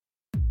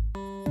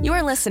You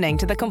are listening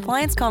to the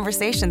Compliance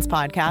Conversations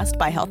podcast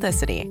by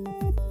Healthicity.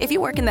 If you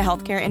work in the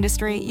healthcare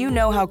industry, you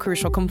know how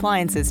crucial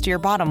compliance is to your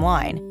bottom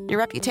line, your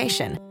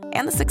reputation,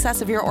 and the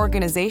success of your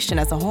organization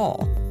as a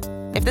whole.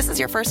 If this is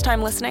your first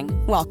time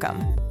listening, welcome.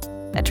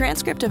 A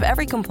transcript of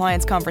every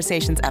Compliance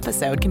Conversations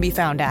episode can be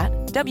found at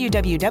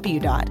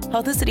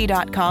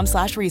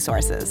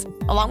www.healthicity.com/resources,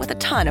 along with a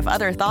ton of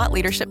other thought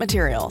leadership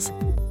materials.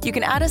 You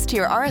can add us to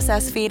your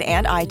RSS feed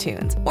and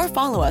iTunes, or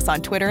follow us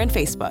on Twitter and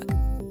Facebook.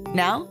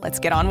 Now, let's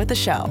get on with the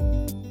show.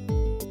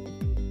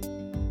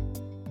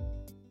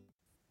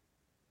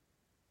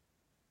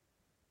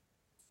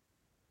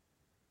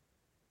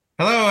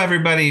 Hello,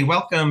 everybody.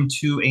 Welcome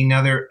to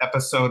another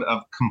episode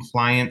of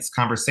Compliance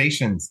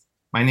Conversations.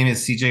 My name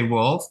is CJ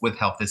Wolf with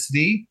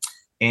Healthicity,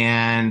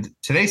 and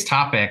today's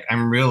topic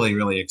I'm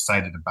really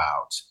excited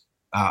about.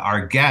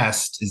 Our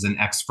guest is an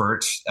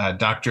expert,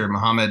 Dr.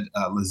 Mohamed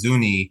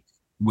Lazzouni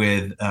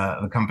with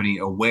the company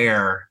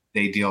Aware.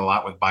 They deal a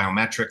lot with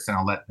biometrics, and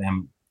I'll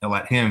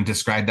let him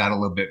describe that a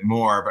little bit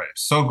more, but I'm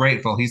so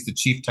grateful. He's the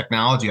Chief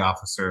Technology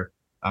Officer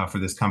for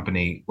this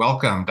company.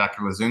 Welcome,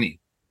 Dr. Lazzouni.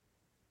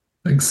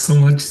 Thanks so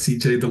much,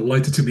 CJ.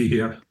 Delighted to be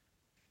here.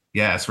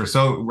 Yes,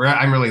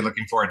 I'm really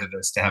looking forward to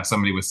this, to have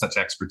somebody with such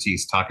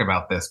expertise talk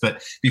about this.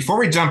 But before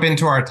we jump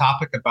into our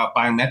topic about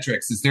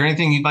biometrics, is there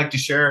anything you'd like to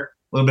share a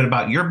little bit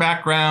about your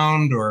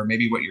background or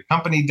maybe what your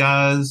company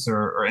does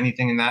or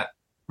anything in that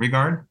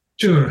regard?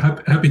 Sure,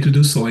 happy to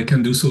do so. I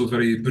can do so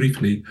very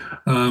briefly.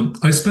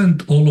 I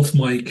spent all of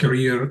my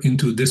career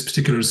into this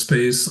particular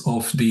space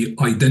of the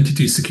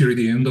identity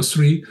security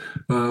industry,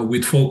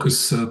 with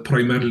focus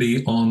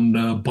primarily on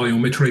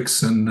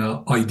biometrics and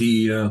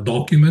ID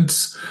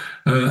documents.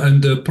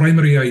 And the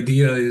primary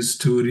idea is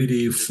to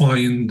really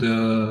find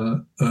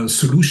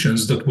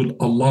solutions that will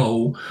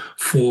allow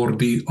for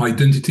the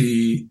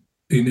identity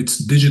in its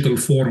digital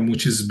form,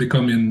 which is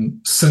becoming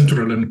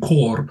central and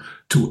core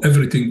to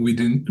everything we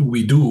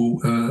do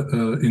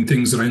in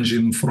things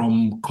ranging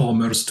from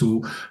commerce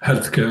to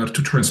healthcare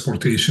to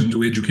transportation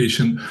to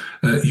education,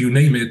 you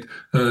name it.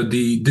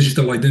 The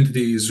digital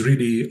identity is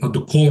really at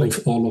the core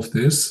of all of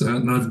this.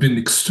 And I've been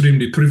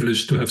extremely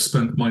privileged to have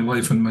spent my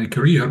life and my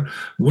career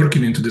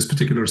working into this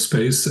particular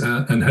space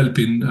and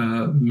helping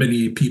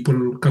many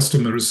people,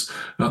 customers,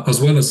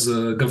 as well as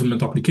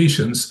government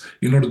applications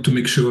in order to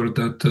make sure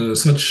that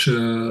such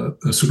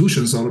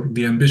solutions or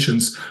the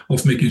ambitions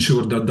of making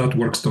sure that that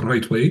works the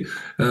right way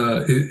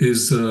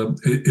is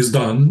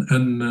done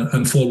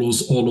and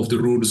follows all of the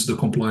rules, the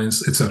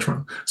compliance,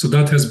 etc. So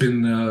that has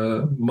been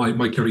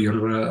my career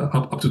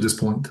up to this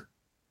point.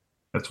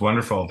 That's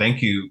wonderful.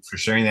 Thank you for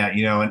sharing that.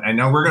 And I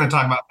know we're going to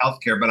talk about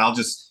healthcare, but I'll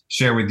just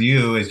share with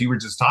you, as you were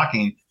just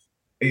talking,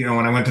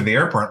 when I went to the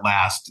airport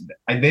last,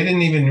 they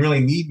didn't even really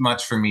need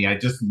much from me. I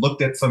just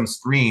looked at some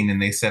screen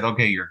and they said,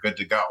 okay, you're good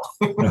to go.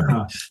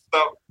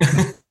 So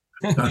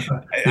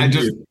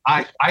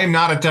I am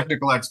not a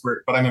technical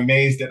expert, but I'm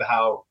amazed at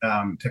how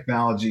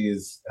technology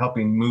is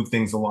helping move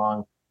things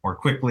along more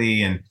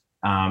quickly. And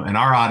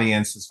our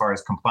audience, as far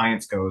as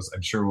compliance goes,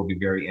 I'm sure will be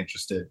very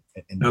interested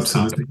in this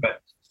topic.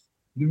 But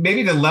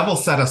maybe to level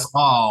set us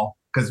all,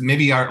 because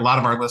maybe a lot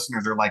of our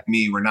listeners are like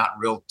me, we're not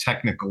real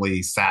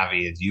technically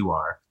savvy as you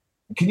are.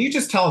 Can you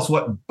just tell us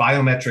what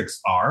biometrics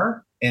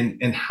are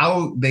and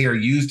how they are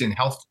used in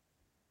health?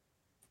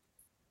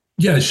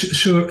 Yeah,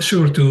 sure.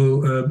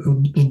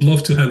 Would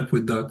love to help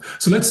with that.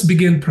 So let's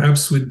begin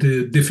perhaps with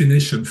the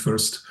definition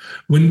first.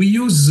 When we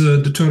use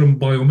the term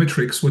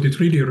biometrics, what it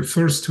really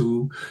refers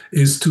to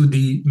is to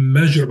the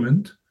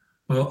measurement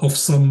of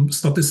some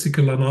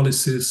statistical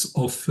analysis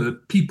of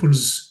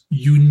people's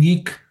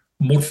unique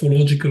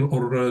morphological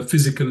or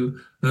physical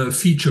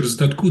features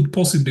that could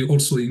possibly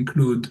also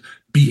include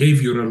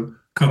behavioral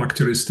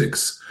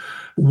characteristics.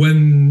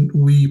 When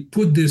we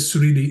put this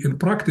really in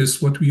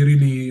practice, what we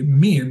really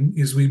mean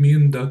is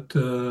that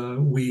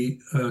we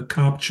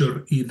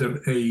capture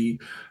either a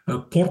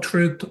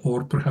portrait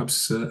or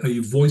perhaps a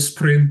voice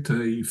print,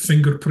 a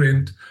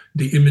fingerprint,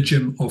 the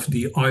imaging of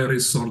the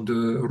iris or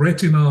the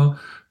retina,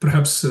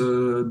 perhaps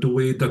the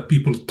way that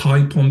people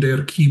type on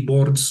their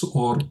keyboards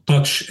or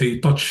touch a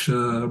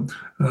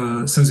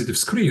sensitive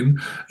screen.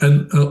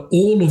 And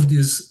all of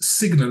these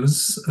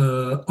signals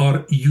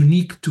are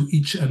unique to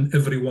each and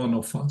every one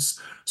of us.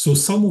 So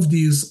some of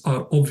these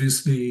are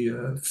obviously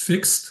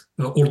fixed,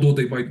 although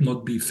they might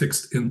not be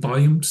fixed in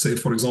time. Say,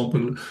 for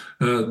example,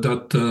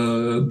 that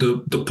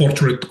the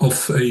portrait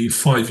of a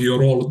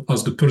 5-year-old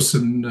as the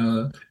person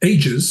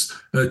ages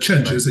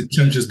changes. Right. It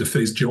changes the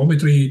face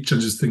geometry,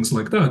 changes things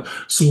like that.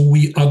 So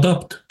we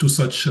adapt to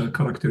such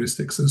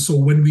characteristics. And so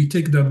when we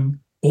take them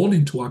all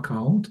into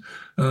account,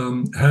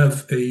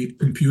 have a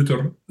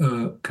computer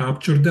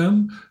capture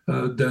them,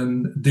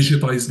 then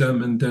digitize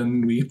them, and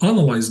then we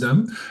analyze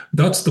them.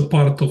 That's the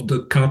part of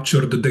the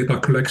capture, the data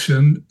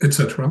collection,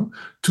 etc.,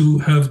 to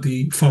have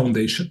the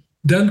foundation.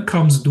 Then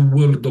comes the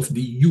world of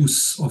the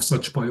use of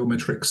such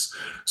biometrics.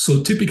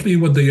 So typically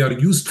what they are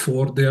used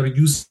for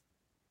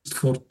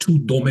 2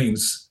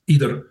 domains,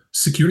 either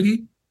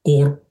security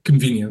or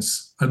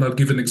convenience. And I'll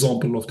give an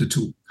example of the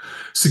two.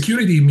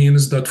 Security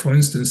means that, for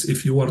instance,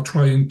 if you are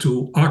trying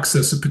to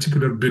access a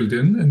particular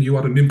building and you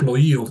are an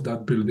employee of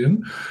that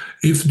building,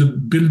 if the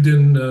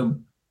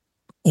building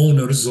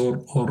owners or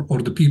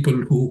the people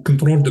who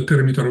control the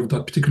perimeter of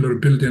that particular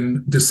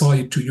building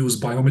decide to use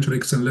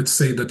biometrics, and let's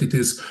say that it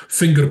is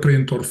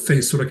fingerprint or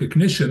face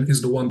recognition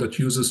is the one that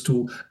uses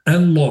to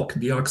unlock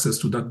the access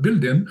to that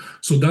building.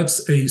 So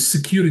that's a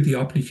security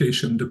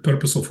application, the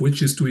purpose of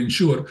which is to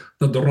ensure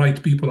that the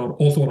right people are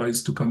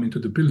authorized to come into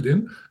the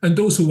building, and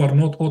those who are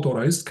not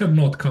authorized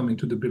cannot come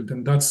into the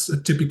building. That's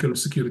a typical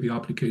security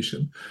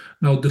application.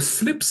 Now, the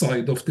flip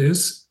side of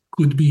this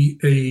could be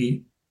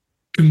a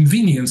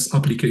convenience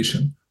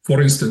application.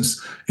 For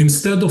instance,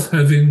 instead of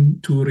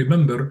having to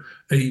remember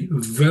a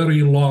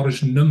very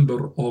large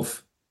number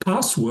of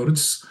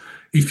passwords,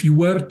 if you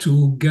were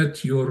to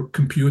get your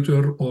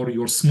computer or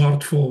your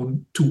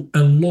smartphone to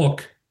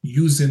unlock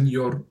using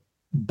your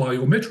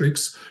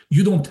biometrics,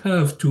 you don't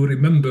have to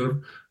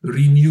remember,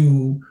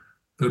 renew,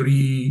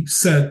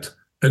 reset,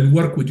 and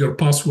work with your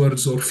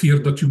passwords or fear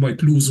that you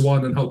might lose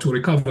one and how to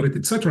recover it,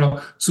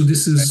 etc. So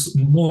this is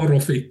more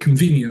of a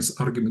convenience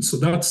argument. So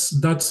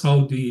that's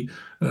how the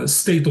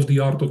state of the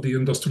art of the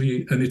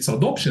industry and its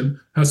adoption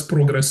has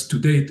progressed to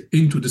date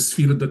into this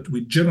field that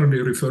we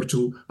generally refer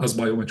to as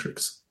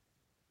biometrics.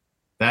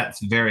 That's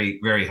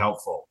very, very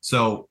helpful.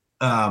 So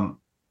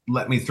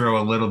let me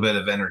throw a little bit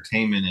of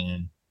entertainment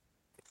in.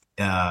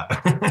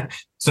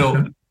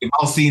 So we've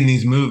all seen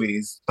these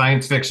movies,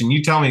 science fiction.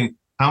 You tell me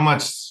how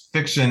much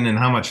fiction and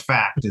how much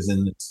fact is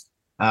in this.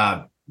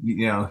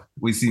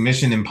 We see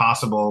Mission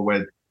Impossible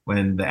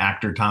when the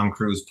actor Tom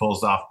Cruise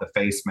pulls off the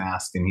face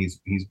mask and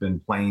he's been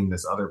playing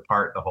this other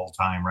part the whole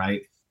time,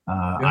 right?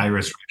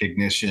 Iris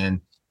recognition,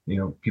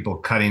 people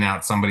cutting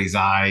out somebody's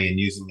eye and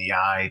using the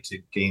eye to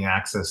gain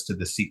access to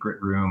the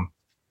secret room.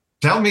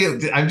 Tell me,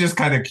 I'm just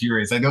kind of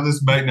curious. I know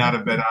this might not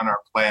have been on our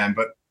plan,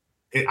 but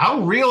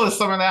how real is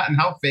some of that and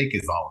how fake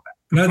is all of that?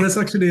 No, that's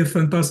actually a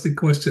fantastic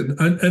question.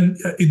 And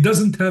it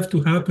doesn't have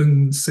to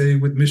happen, say,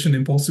 with Mission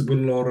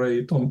Impossible or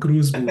a Tom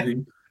Cruise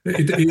movie.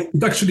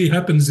 It actually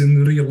happens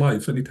in real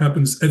life, and it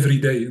happens every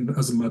day,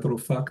 as a matter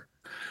of fact.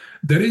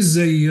 There is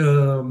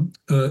in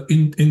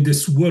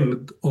this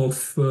world of,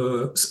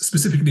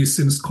 specifically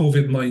since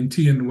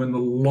COVID-19, when a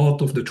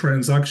lot of the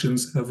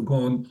transactions have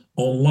gone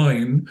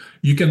online,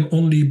 you can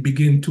only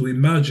begin to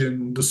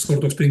imagine the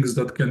sort of things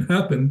that can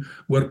happen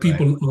where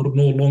people are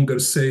no longer,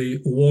 say,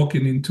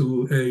 walking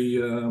into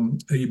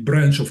a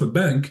branch of a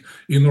bank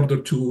in order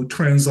to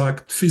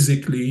transact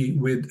physically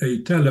with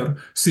a teller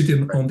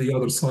sitting on the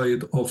other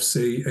side of,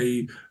 say,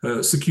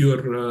 a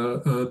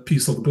secure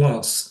piece of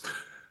glass.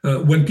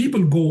 When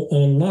people go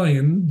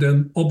online,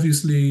 then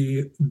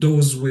obviously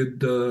those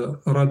with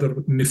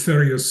rather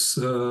nefarious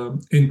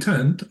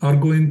intent are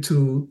going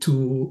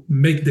to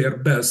make their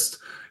best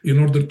in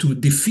order to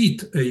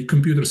defeat a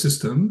computer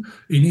system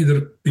in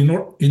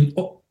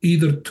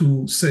either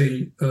to,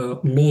 say,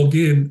 log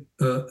in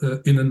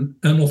an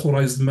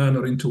unauthorized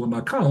manner into an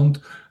account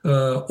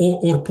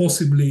or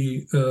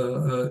possibly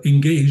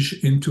engage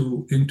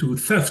into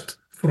theft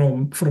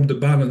from the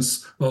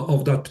balance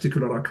of that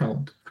particular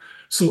account.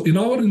 So in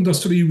our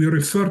industry, we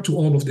refer to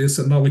all of this,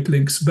 and now it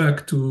links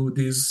back to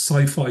these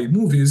sci-fi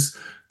movies,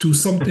 to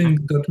something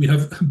that we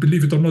have,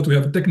 believe it or not, we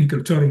have a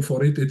technical term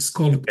for it. It's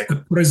called a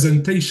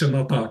presentation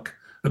attack.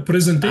 A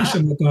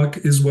presentation attack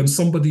is when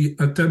somebody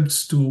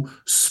attempts to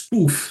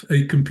spoof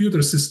a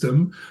computer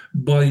system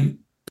by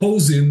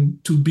posing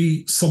to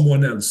be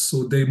someone else.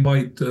 So they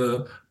might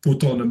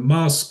put on a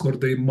mask, or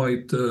they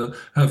might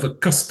have a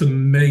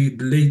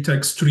custom-made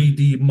latex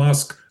 3D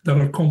mask. There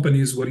are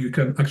companies where you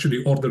can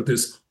actually order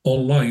this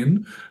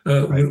online,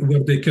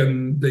 where they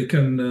can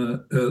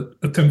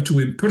attempt to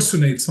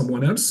impersonate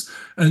someone else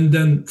and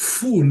then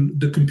fool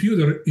the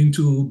computer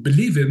into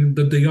believing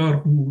that they are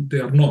who they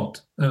are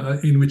not.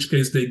 In which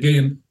case they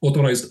gain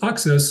authorized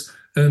access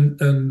and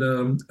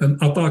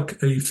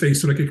attack a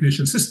face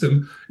recognition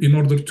system in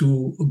order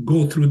to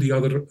go through the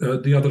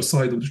other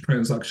side of the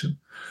transaction.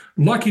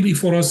 Luckily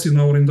for us in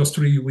our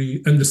industry,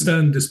 we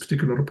understand this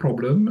particular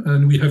problem,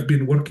 and we have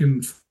been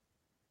working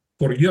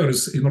for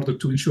years in order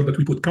to ensure that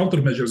we put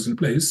countermeasures in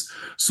place.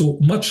 So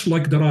much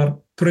like there are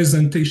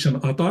presentation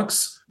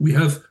attacks, we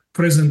have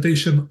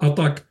presentation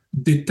attack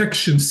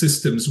detection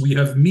systems. We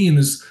have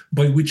means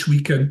by which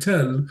we can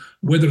tell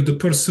whether the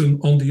person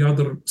on the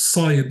other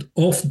side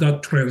of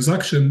that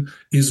transaction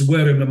is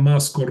wearing a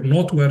mask or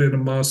not wearing a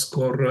mask,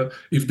 or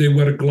if they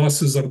wear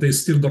glasses, are they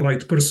still the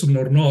right person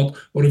or not,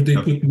 or if they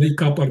put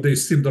makeup, are they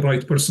still the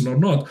right person or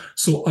not.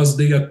 So as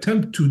they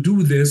attempt to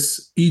do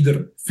this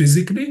either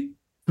physically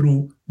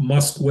through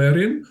mask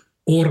wearing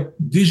or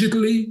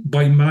digitally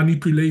by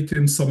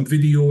manipulating some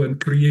video and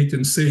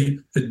creating, say,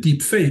 a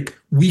deep fake,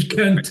 we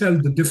can tell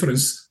the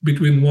difference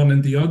between one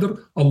and the other,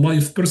 a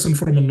live person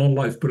from a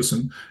non-live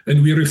person.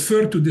 And we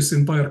refer to this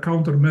entire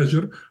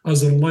countermeasure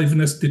as a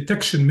liveness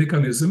detection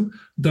mechanism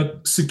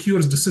that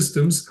secures the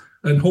systems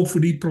and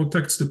hopefully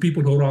protects the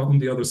people who are on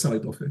the other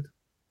side of it.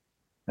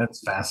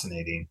 That's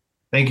fascinating.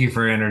 Thank you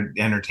for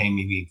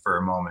entertaining me for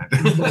a moment.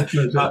 My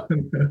pleasure. My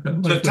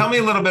So tell me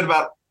a pleasure. little bit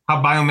about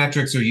how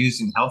biometrics are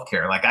used in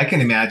healthcare. Like I can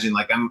imagine,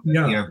 like Yeah.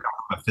 come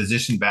from a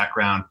physician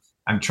background.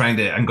 I'm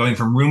going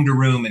from room to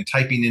room and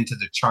typing into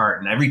the chart.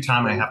 And every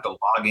time I have to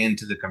log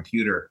into the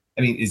computer,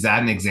 I mean, is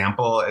that an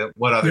example?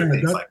 What other Yeah,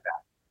 things like that?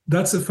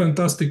 that's a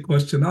fantastic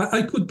question.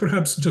 I could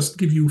perhaps just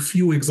give you a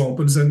few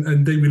examples,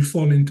 and they will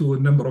fall into a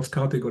number of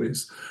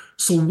categories.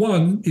 So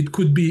one, it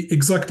could be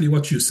exactly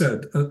what you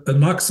said,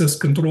 an access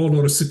control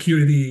or a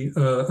security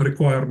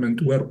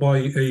requirement whereby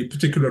a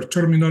particular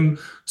terminal,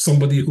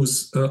 somebody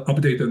who's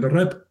updated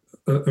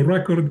a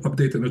record,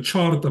 updating a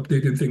chart,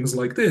 updating things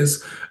like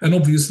this. And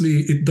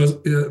obviously it does,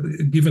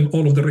 given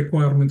all of the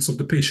requirements of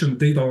the patient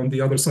data on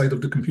the other side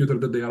of the computer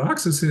that they are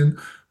accessing,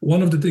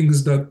 one of the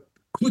things that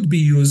could be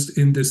used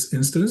in this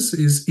instance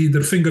is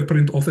either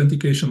fingerprint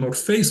authentication or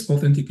face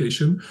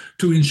authentication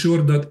to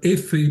ensure that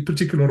if a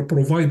particular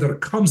provider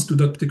comes to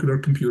that particular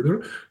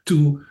computer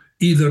to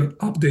either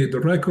update the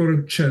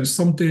record, change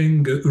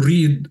something,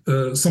 read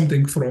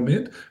something from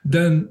it,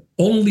 then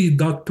only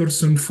that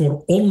person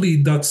for only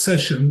that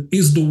session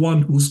is the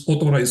one who's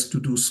authorized to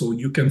do so.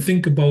 You can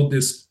think about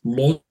this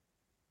logically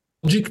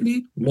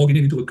logging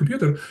into a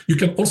computer. You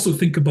can also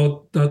think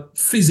about that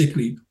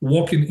physically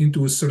walking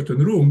into a certain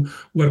room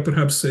where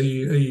perhaps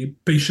a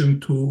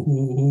patient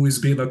who is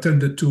being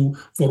attended to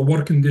for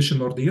one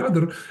condition or the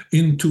other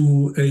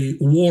into a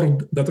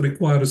ward that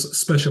requires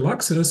special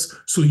access,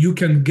 so you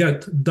can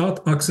get that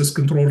access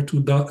control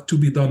to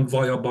be done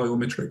via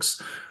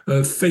biometrics.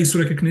 Face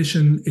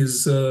recognition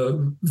is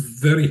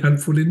very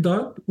helpful in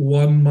that.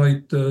 One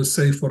might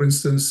say, for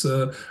instance,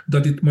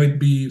 that it might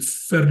be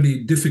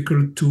fairly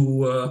difficult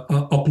to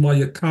apply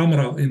a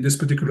camera in this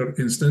particular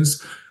instance.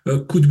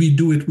 Could we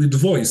do it with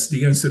voice?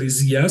 The answer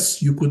is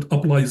yes. You could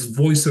apply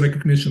voice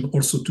recognition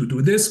also to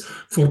do this.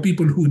 For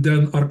people who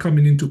then are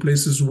coming into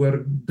places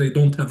where they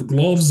don't have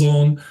gloves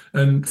on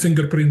and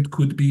fingerprint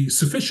could be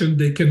sufficient,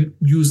 they can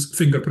use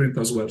fingerprint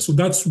as well. So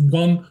that's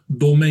one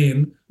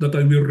domain that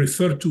I will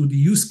refer to the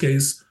use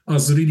case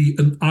as really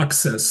an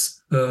access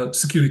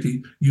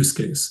security use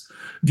case.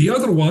 The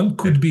other one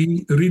could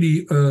be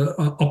really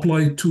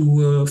applied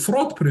to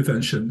fraud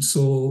prevention.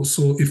 So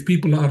if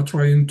people are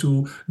trying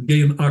to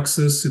gain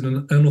access in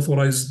an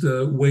unauthorized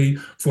way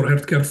for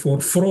healthcare for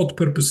fraud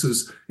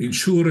purposes,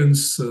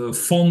 insurance,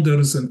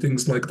 funders, and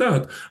things like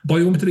that,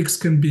 biometrics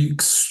can be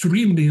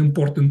extremely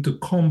important to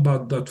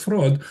combat that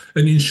fraud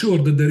and ensure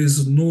that there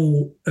is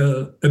no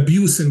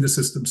abuse in the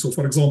system. So,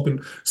 for example,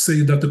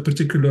 say that a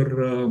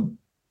particular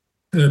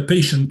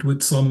patient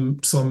with some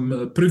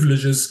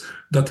privileges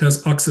that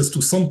has access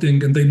to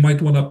something, and they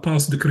might want to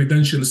pass the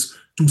credentials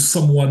to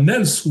someone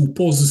else who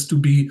poses to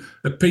be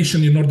a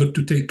patient in order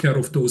to take care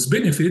of those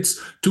benefits.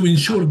 To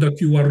ensure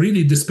that you are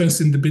really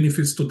dispensing the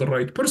benefits to the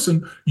right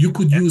person, you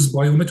could use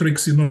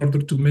biometrics in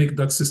order to make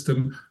that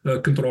system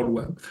control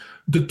well.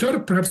 The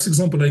third, perhaps,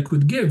 example I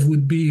could give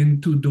would be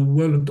into the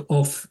world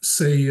of,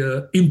 say,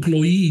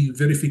 employee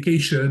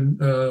verification.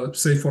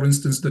 Say, for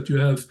instance, that you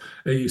have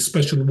a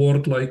special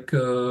ward like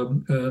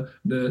the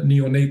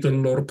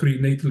neonatal or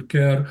prenatal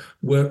care,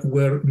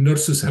 where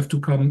nurses have to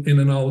come in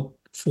and out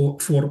for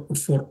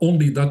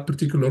only that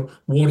particular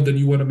ward, and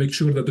you want to make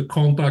sure that the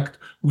contact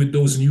with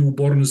those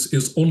newborns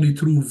is only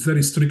through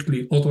very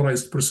strictly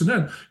authorized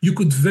personnel. You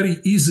could very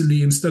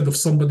easily, instead of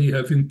somebody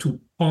having to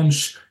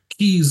punch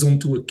keys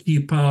onto a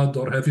keypad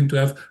or having to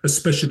have a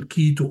special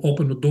key to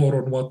open a door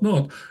or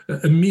whatnot,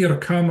 a mere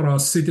camera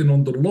sitting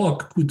on the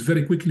lock could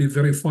very quickly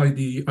verify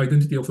the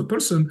identity of a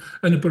person,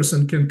 and a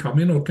person can come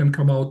in or can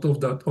come out of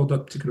that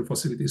particular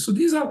facility. So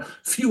these are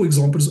few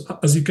examples.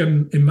 As you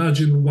can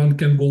imagine, one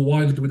can go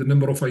wild with a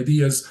number of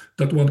ideas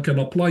that one can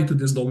apply to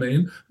this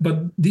domain,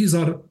 but these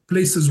are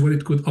places where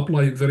it could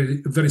apply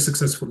very, very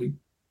successfully.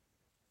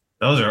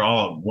 Those are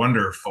all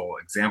wonderful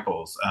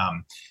examples.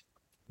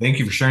 Thank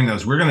you for sharing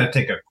those. We're going to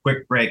take a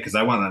quick break because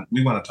we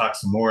want to talk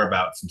some more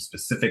about some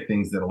specific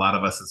things that a lot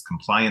of us as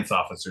compliance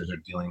officers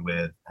are dealing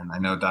with. And I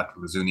know Dr.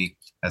 Lazzouni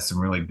has some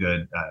really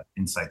good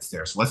insights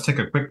there. So let's take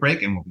a quick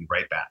break and we'll be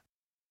right back.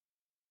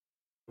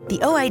 The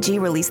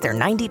OIG released their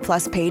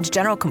 90-plus page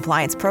general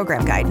compliance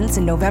program guidance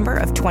in November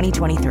of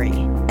 2023.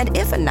 And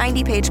if a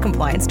 90-page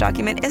compliance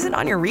document isn't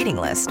on your reading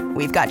list,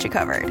 we've got you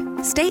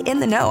covered. Stay in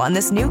the know on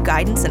this new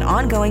guidance and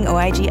ongoing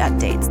OIG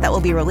updates that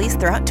will be released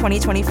throughout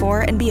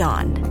 2024 and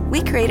beyond.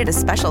 We created a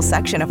special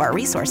section of our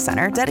resource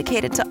center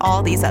dedicated to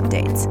all these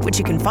updates, which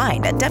you can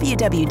find at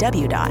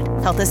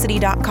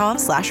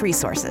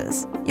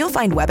www.healthicity.com/resources. You'll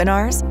find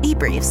webinars,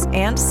 e-briefs,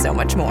 and so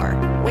much more.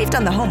 We've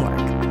done the homework.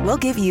 We'll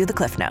give you the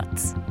Cliff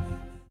Notes.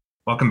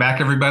 Welcome back,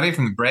 everybody,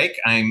 from the break.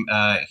 I'm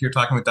here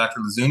talking with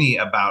Dr. Lazzouni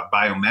about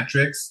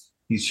biometrics.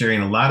 He's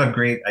sharing a lot of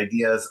great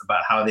ideas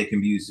about how they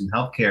can be used in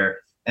healthcare.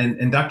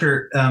 And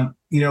Doctor,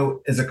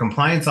 as a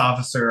compliance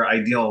officer, I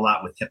deal a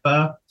lot with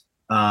HIPAA.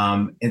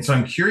 And so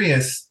I'm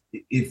curious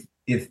if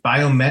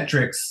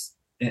biometrics,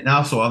 and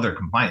also other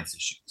compliance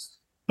issues,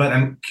 but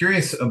I'm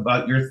curious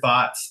about your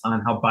thoughts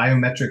on how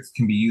biometrics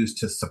can be used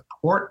to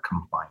support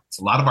compliance.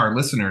 A lot of our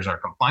listeners are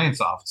compliance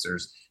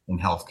officers in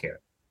healthcare.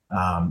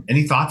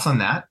 Any thoughts on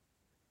that?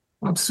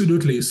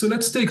 Absolutely. So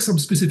let's take some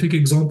specific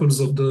examples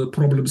of the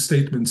problem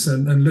statements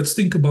and let's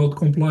think about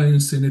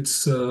compliance in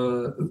its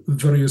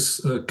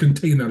various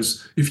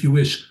containers, if you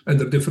wish,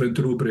 under different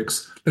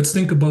rubrics. Let's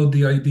think about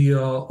the idea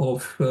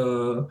of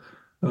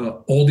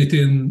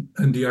auditing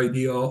and the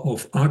idea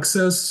of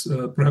access,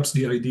 perhaps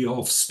the idea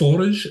of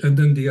storage, and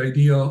then the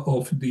idea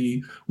of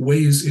the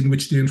ways in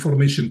which the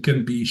information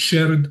can be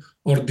shared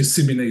or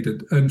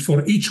disseminated. And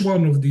for each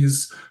one of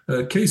these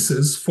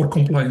cases, for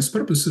compliance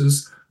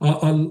purposes,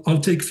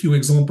 I'll take a few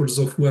examples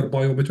of where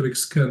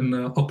biometrics can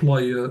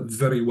apply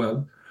very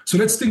well. So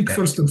let's think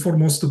first and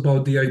foremost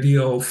about the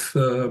idea of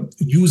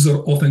user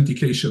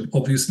authentication.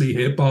 Obviously,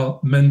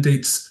 HIPAA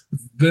mandates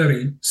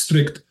very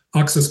strict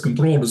access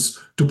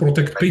controls to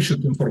protect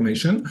patient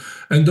information.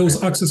 And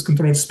those access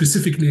controls,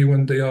 specifically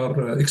when they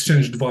are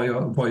exchanged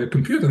via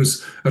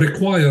computers,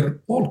 require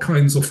all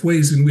kinds of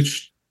ways in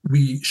which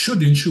we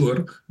should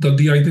ensure that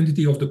the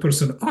identity of the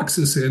person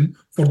accessing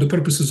for the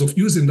purposes of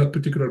using that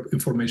particular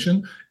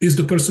information is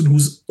the person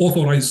who's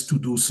authorized to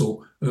do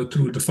so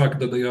through the fact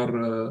that they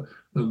are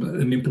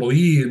an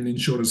employee, an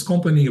insurance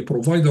company, a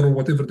provider, or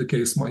whatever the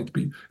case might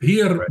be.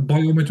 Here,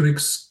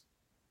 biometrics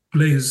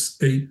plays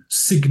a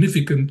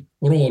significant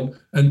role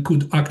and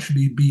could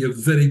actually be a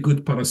very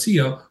good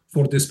panacea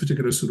for this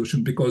particular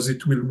solution because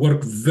it will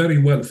work very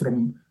well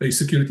from a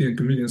security and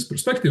convenience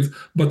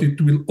perspective, but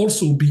it will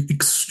also be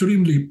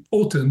extremely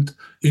potent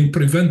in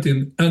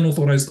preventing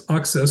unauthorized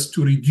access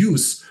to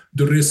reduce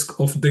the risk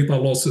of data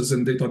losses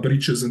and data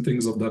breaches and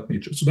things of that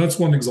nature. So that's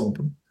one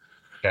example.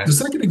 Okay. The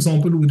second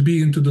example would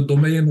be into the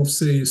domain of,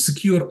 say,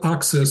 secure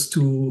access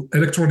to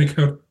electronic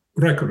health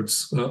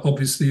records,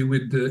 obviously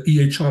with the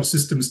EHR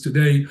systems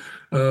today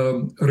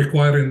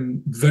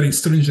requiring very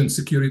stringent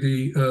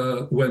security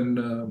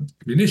when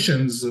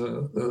clinicians,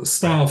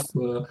 staff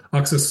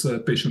access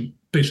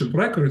patient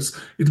records.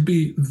 It'll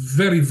be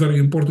very, very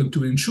important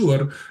to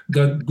ensure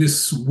that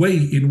this way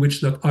in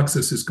which that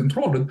access is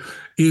controlled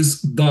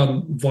is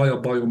done via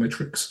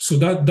biometrics. So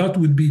that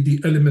would be the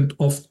element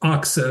of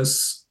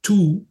access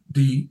to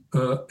the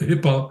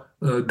HIPAA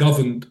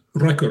governed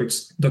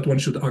records that one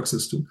should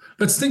access to.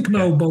 Let's think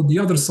now about the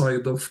other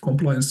side of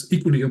compliance,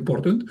 equally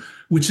important,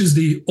 which is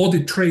the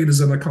audit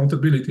trails and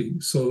accountability.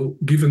 So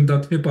given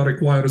that HIPAA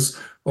requires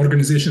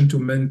organization to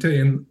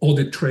maintain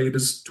audit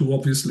trails to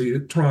obviously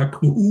track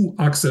who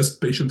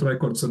accessed patient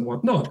records and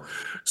whatnot.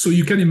 So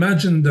you can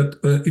imagine that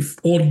if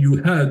all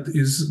you had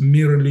is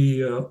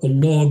merely a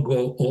log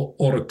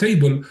or a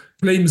table,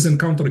 claims and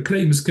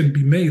counterclaims can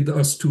be made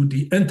as to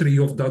the entry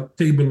of that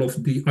table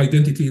of the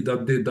identity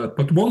that did that.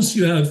 But once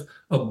you have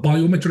a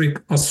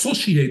biometric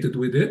associated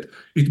with it,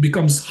 it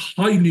becomes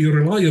highly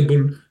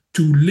reliable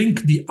to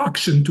link the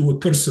action to a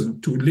person,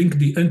 to link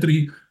the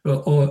entry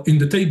in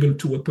the table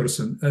to a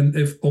person. And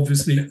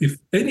if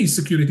any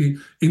security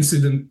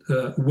incident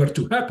were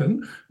to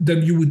happen,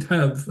 then you would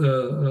have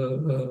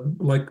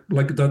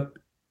like that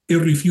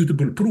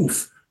irrefutable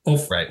proof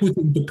of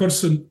putting the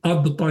person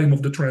at the time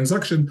of the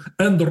transaction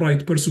and the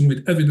right person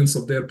with evidence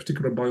of their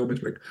particular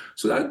biometric.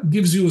 So that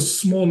gives you a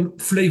small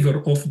flavor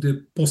of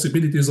the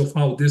possibilities of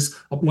how this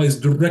applies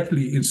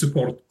directly in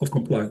support of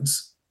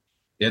compliance.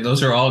 Yeah,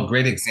 those are all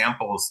great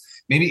examples.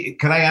 Maybe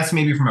could I ask,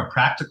 maybe from a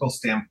practical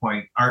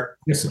standpoint,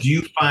 Yes, do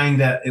you find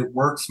that it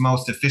works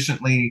most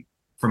efficiently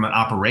from an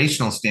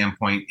operational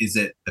standpoint? Is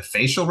it the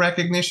facial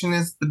recognition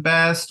is the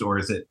best, or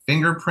is it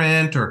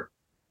fingerprint, or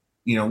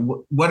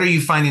what are you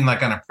finding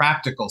like on a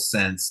practical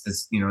sense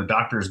as a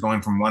doctor is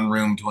going from one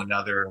room to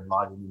another and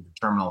logging into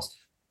terminals?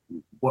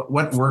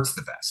 What works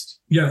the best?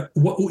 Yeah,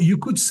 you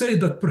could say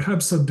that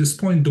perhaps at this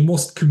point, the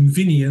most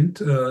convenient,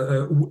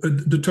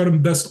 the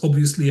term best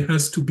obviously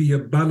has to be a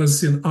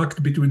balancing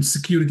act between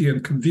security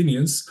and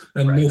convenience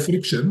and low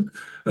friction.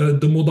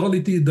 The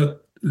modality that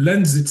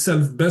lends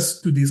itself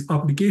best to these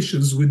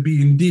applications would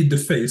be indeed the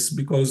face,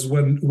 because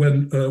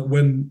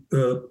when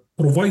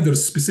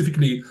providers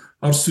specifically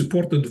are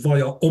supported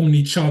via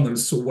omni-channel.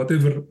 So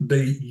whatever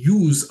they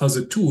use as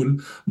a tool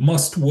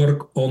must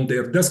work on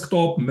their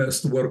desktop,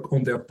 must work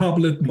on their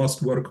tablet,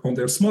 must work on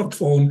their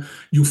smartphone.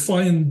 You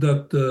find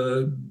that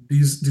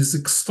these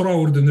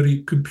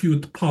extraordinary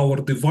compute power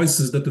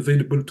devices that are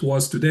available to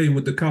us today,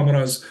 with the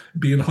cameras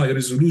being high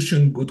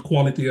resolution, good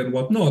quality and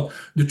whatnot,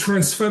 the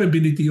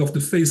transferability of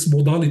the face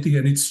modality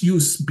and its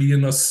use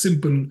being as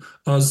simple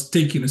as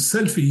taking a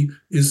selfie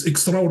is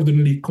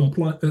extraordinarily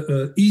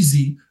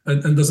easy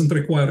and doesn't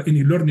require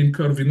any learning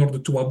curve in order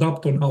to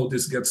adapt on how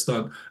this gets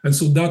done. And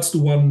so that's the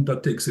one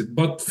that takes it.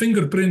 But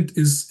fingerprint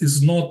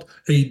is not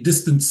a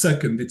distant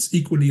second. It's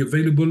equally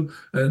available.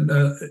 And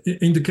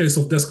in the case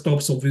of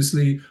desktops,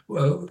 obviously,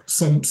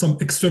 some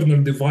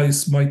external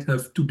device might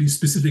have to be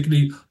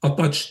specifically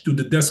attached to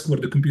the desk where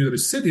the computer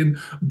is sitting.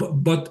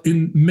 But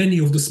in many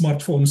of the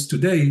smartphones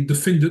today, the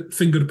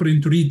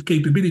fingerprint read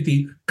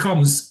capability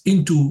comes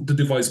into the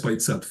device by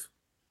itself.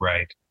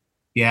 Right.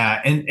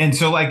 Yeah. And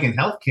so like in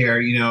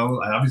healthcare,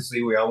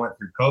 obviously we all went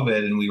through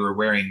COVID and we were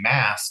wearing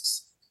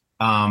masks.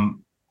 I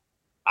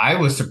I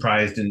was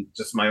surprised in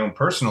just my own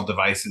personal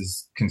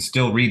devices can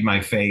still read my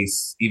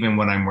face even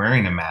when I'm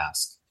wearing a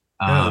mask.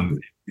 Yeah,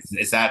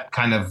 Is that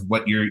kind of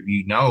what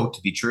you know to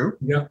be true?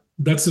 yeah,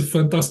 that's a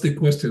fantastic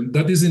question.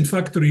 That is in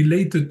fact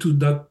related to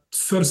that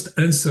first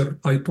answer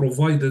I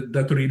provided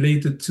that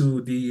related to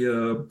the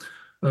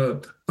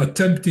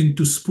attempting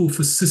to spoof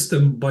a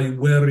system by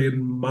wearing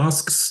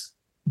masks,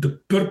 the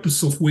purpose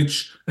of which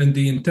and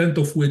the intent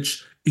of which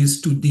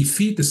is to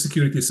defeat the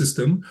security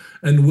system,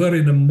 and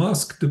wearing a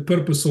mask, the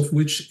purpose of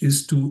which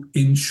is to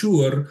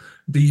ensure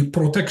the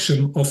protection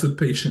of a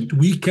patient.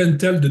 We can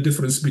tell the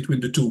difference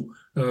between the two.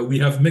 We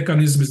have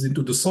mechanisms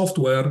into the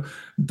software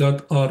that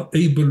are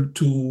able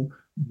to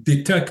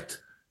detect,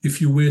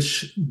 if you wish,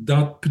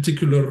 that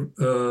particular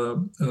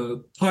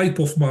type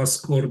of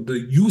mask or the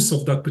use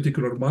of that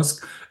particular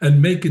mask,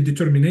 and make a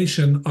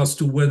determination as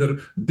to whether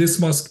this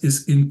mask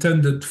is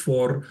intended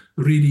for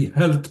really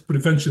health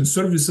prevention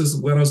services,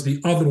 whereas the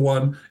other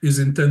one is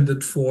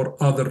intended for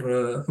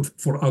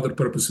other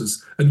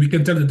purposes. And we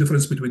can tell the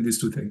difference between these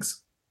two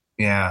things.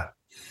 Yeah.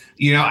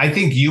 I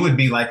think you would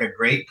be like a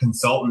great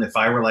consultant if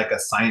I were like a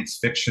science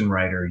fiction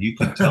writer. You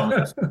could tell me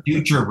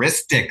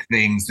futuristic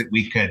things that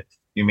we could,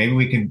 maybe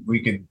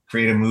we could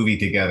create a movie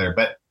together.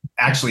 But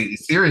actually,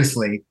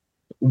 seriously,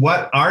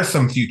 what are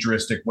some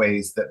futuristic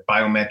ways that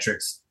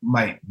biometrics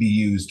might be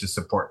used to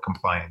support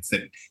compliance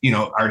that,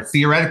 are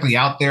theoretically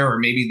out there, or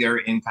maybe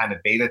they're in kind of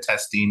beta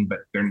testing, but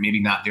they're maybe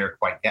not there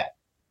quite yet?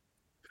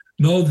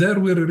 No, there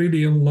we're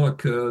really in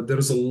luck.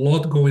 There's a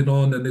lot going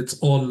on, and it's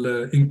all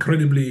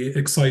incredibly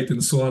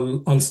exciting.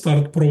 So I'll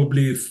start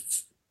probably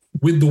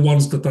with the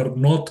ones that are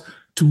not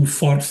too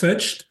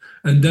far-fetched,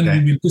 and then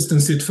we will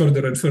distance it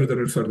further and further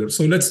and further.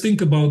 So let's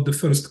think about the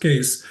first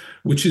case,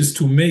 which is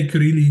to make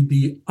really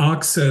the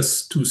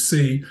access to,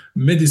 say,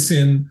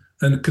 medicine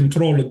and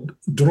controlled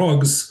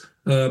drugs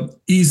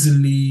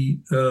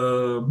easily,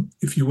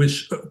 if you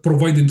wish,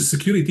 providing the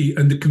security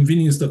and the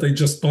convenience that I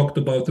just talked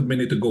about a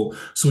minute ago.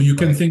 So you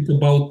can think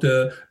about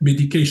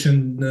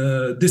medication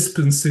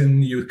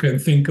dispensing, you can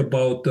think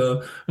about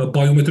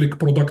biometric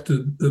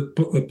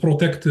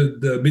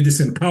protected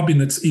medicine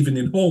cabinets, even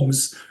in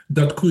homes,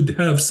 that could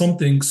have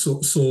something,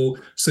 so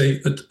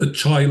say a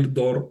child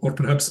or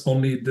perhaps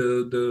only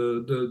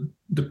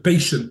the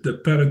patient, the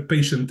parent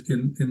patient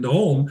in the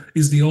home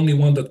is the only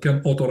one that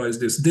can authorize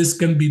this. This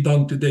can be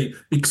done today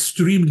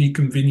extremely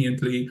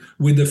conveniently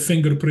with a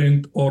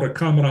fingerprint or a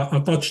camera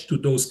attached to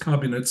those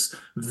cabinets,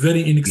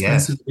 very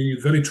inexpensively,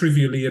 very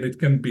trivially, and it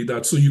can be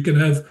that. So you can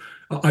have,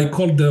 I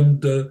call them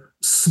the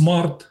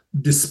smart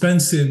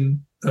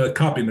dispensing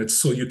cabinets,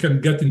 so you can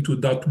get into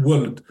that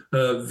world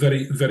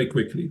very, very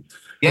quickly.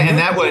 Yeah, and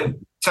that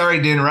would,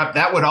 sorry to interrupt,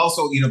 that would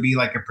also, be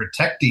like a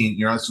protecting,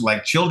 so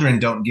like children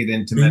don't get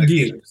into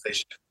medications they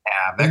should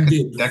have.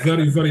 That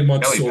very, very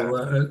much really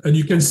so. And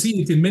you can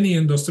see it in many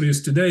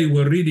industries today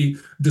where really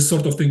this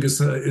sort of thing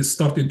is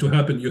starting to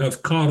happen. You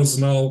have cars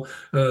now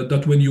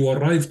that when you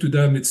arrive to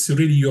them, it's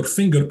really your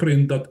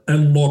fingerprint that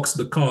unlocks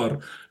the car.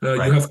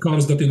 You have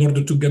cars that in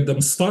order to get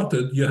them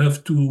started, you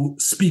have to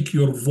speak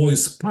your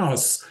voice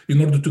pass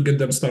in order to get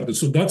them started.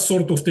 So that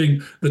sort of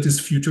thing that is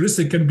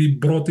futuristic can be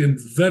brought in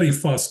very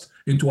fast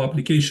into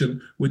application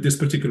with this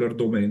particular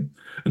domain.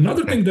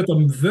 Another thing that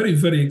I'm very,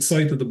 very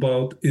excited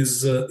about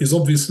is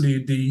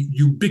obviously the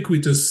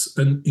ubiquitous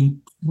and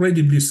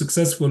incredibly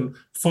successful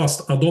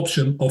fast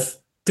adoption of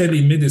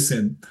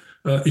telemedicine.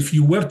 If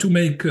you were to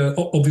make,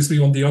 obviously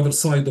on the other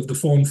side of the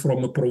phone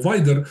from a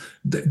provider,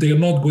 they are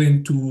not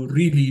going to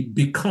really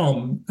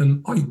become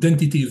an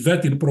identity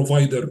vetting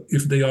provider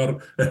if they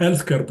are a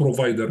healthcare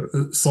provider.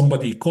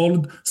 Somebody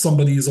called,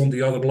 somebody is on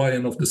the other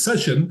line of the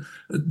session,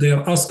 they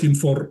are asking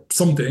for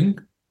something,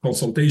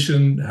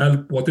 consultation,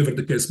 help, whatever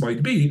the case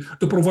might be,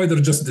 the provider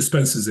just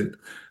dispenses it.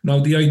 Now,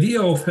 the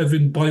idea of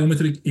having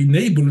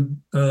biometric-enabled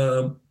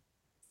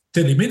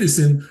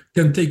telemedicine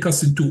can take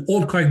us into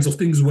all kinds of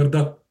things where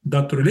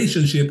that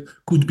relationship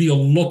could be a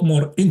lot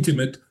more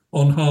intimate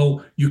on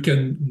how you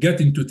can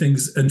get into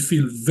things and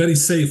feel very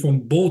safe on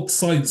both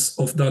sides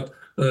of that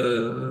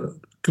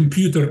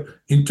computer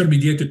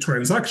intermediated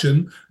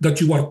transaction,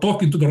 that you are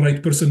talking to the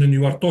right person and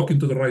you are talking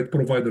to the right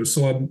provider.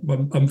 So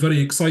I'm very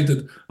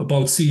excited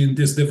about seeing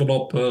this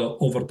develop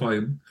over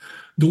time.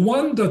 The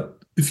one that,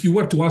 if you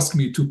were to ask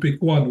me to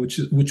pick one,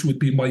 which would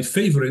be my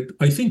favorite,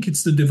 I think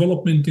it's the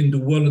development in the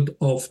world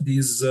of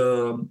these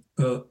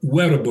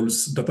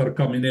wearables that are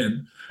coming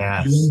in.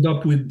 Yes. You end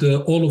up with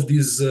all of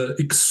these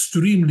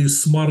extremely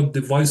smart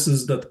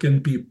devices that can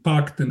be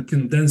packed and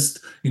condensed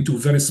into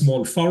very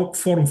small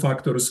form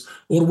factors,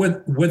 or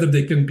whether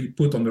they can be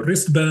put on a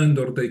wristband,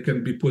 or they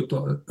can be put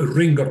a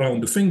ring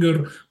around the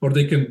finger, or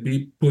they can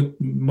be put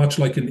much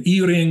like an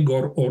earring,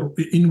 or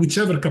in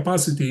whichever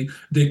capacity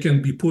they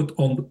can be put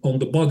on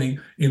the body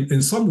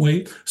in some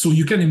way. So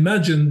you can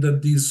imagine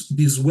that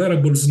these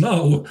wearables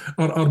now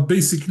are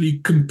basically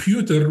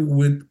computer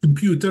with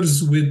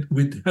computers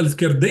with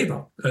healthcare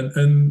data.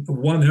 And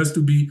one has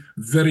to be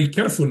very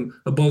careful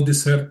about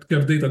this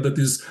healthcare data that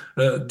is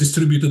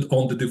distributed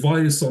on the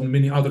device, on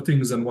many other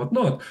things and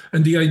whatnot.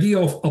 And the idea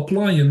of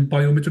applying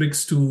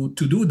biometrics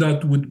to do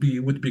that would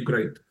be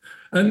great.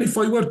 And if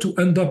I were to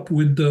end up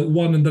with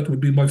one, and that would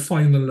be my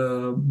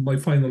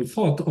final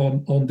thought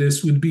on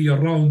this, would be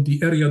around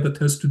the area that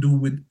has to do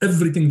with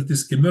everything that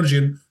is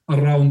emerging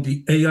around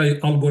the AI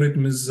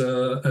algorithms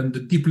and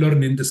the deep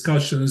learning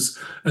discussions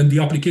and the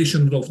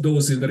application of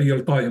those in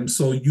real time.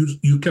 So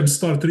you can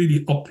start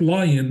really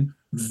applying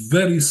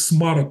very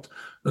smart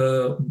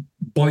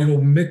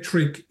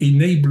biometric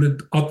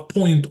enabled at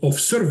point of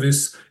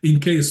service in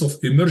case of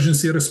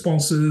emergency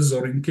responses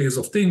or in case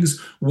of things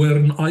where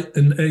an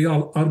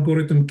AI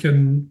algorithm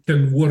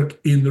can work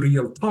in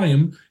real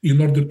time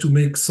in order to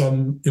make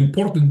some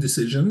important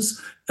decisions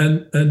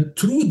and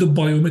through the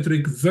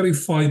biometric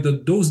verify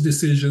that those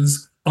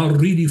decisions are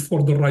really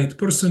for the right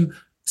person,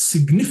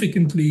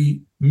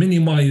 significantly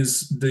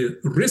minimize the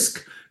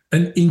risk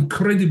and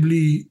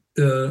incredibly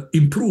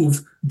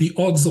improve the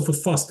odds of a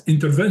fast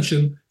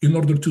intervention in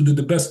order to do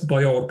the best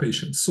by our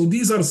patients. So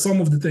these are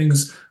some of the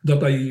things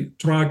that I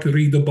track,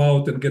 read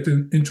about, and get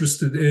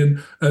interested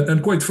in.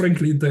 And quite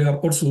frankly, they are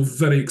also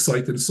very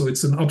exciting. So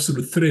it's an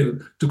absolute thrill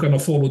to kind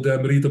of follow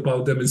them, read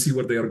about them, and see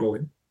where they are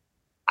going.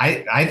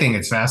 I think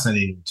it's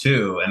fascinating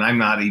too. And I'm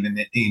not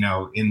even,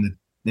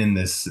 in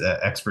this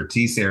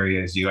expertise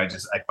area as you. I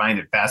find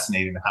it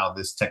fascinating how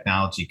this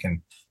technology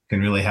can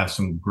really have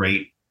some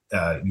great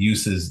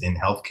uses in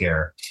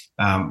healthcare.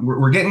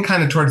 We're getting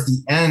kind of towards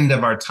the end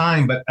of our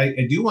time, but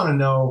I do want to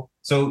know,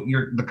 so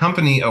you're the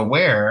company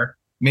Aware,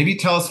 maybe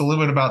tell us a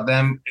little bit about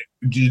them.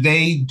 Do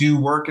they do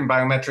work in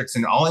biometrics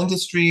in all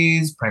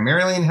industries,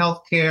 primarily in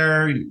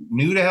healthcare,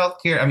 new to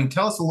healthcare? I mean,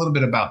 tell us a little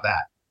bit about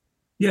that.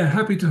 Yeah,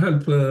 happy to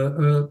help.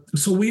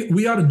 So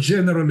we are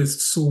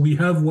generalists. So we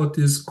have what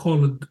is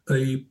called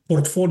a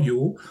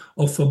portfolio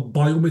of a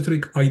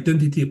biometric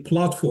identity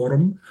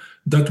platform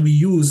that we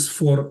use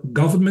for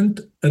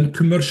government and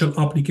commercial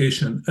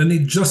application. And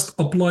it just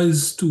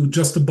applies to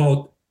just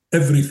about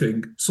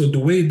everything. So the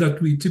way that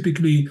we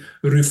typically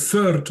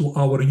refer to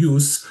our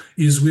use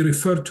is we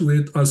refer to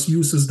it as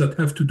uses that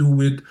have to do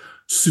with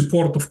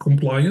support of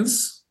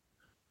compliance,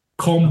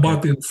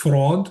 combating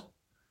fraud,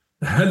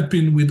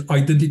 helping with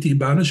identity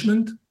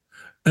management,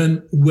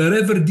 and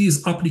wherever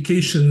these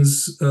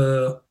applications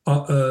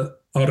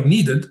are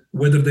needed,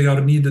 whether they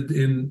are needed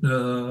in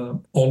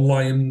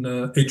online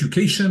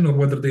education or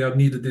whether they are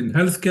needed in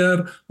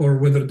healthcare or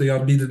whether they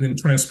are needed in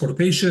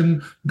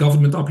transportation,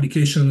 government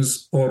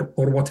applications or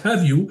what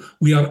have you,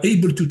 we are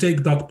able to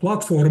take that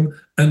platform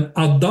and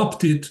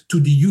adapt it to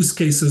the use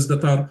cases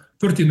that are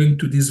pertinent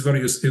to these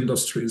various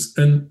industries.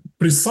 And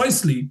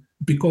precisely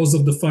because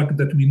of the fact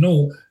that we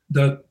know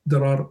that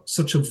there are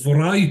such a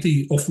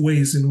variety of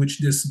ways in which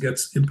this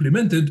gets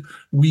implemented,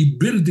 we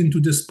build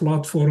into this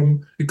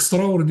platform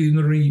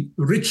extraordinary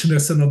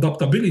richness and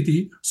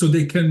adaptability so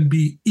they can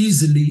be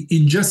easily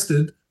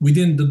ingested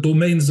within the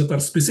domains that are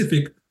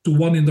specific to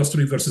one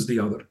industry versus the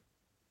other.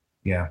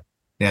 Yeah,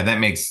 that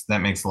makes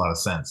a lot of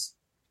sense.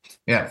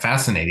 Yeah,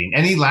 fascinating.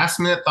 Any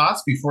last minute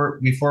thoughts before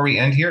we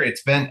end here?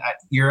 It's been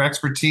your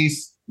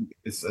expertise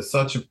is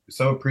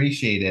so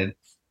appreciated.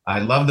 I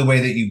love the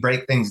way that you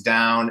break things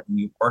down and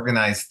you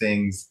organize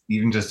things,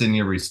 even just in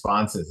your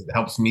responses. It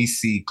helps me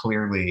see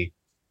clearly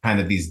kind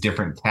of these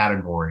different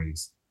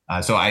categories.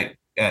 So I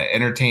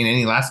entertain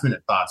any last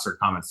minute thoughts or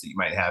comments that you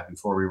might have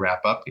before we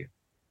wrap up here.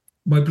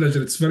 My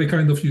pleasure. It's very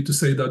kind of you to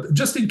say that.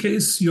 Just in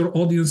case your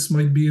audience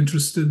might be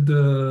interested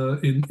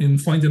in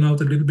finding out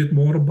a little bit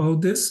more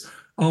about this,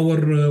 our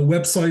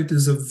website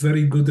is a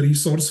very good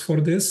resource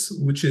for this,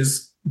 which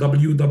is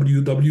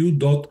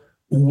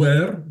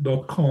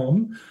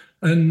www.aware.com.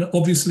 And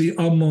obviously,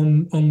 I'm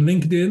on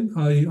LinkedIn.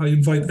 I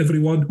invite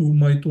everyone who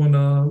might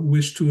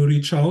wish to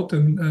reach out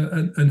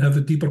and have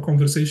a deeper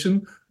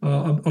conversation.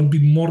 I'll be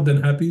more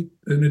than happy,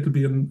 and it'll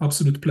be an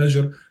absolute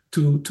pleasure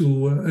to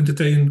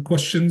entertain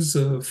questions,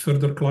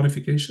 further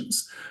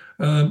clarifications,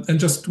 and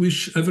just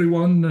wish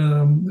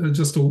everyone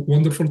just a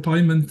wonderful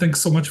time. And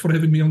thanks so much for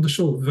having me on the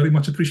show. Very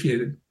much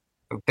appreciated.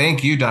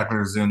 Thank you,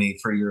 Dr. Lazzouni,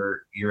 for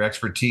your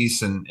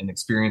expertise and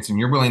experience and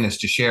your willingness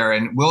to share.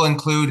 And we'll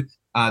include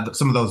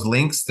some of those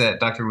links that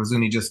Dr.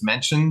 Lazzouni just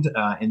mentioned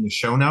in the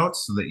show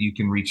notes so that you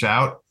can reach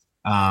out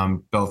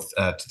both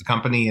to the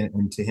company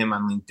and to him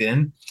on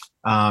LinkedIn.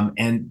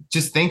 And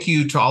just thank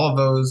you to all of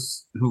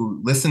those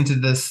who listen to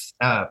this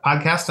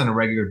podcast on a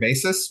regular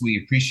basis.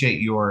 We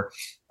appreciate your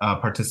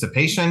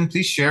participation.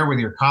 Please share with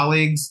your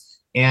colleagues.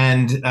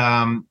 And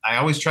I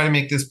always try to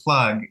make this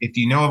plug. If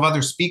you know of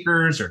other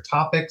speakers or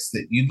topics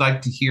that you'd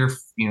like to hear,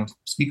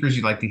 speakers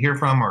you'd like to hear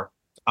from or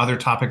other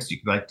topics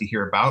you'd like to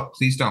hear about,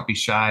 please don't be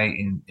shy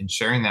in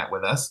sharing that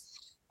with us.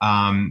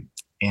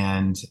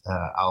 And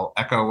I'll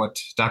echo what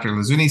Dr.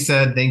 Lazzouni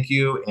said. Thank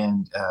you,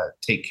 and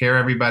take care,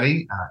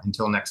 everybody.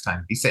 Until next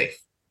time, be safe.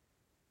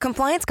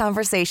 Compliance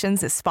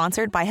Conversations is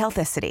sponsored by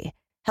Healthicity.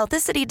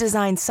 Healthicity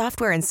designs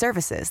software and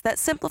services that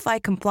simplify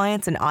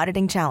compliance and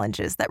auditing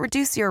challenges that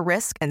reduce your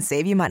risk and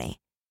save you money.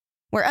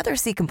 Where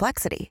others see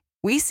complexity,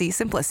 we see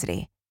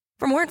simplicity.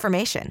 For more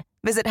information,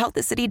 visit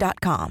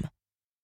healthicity.com.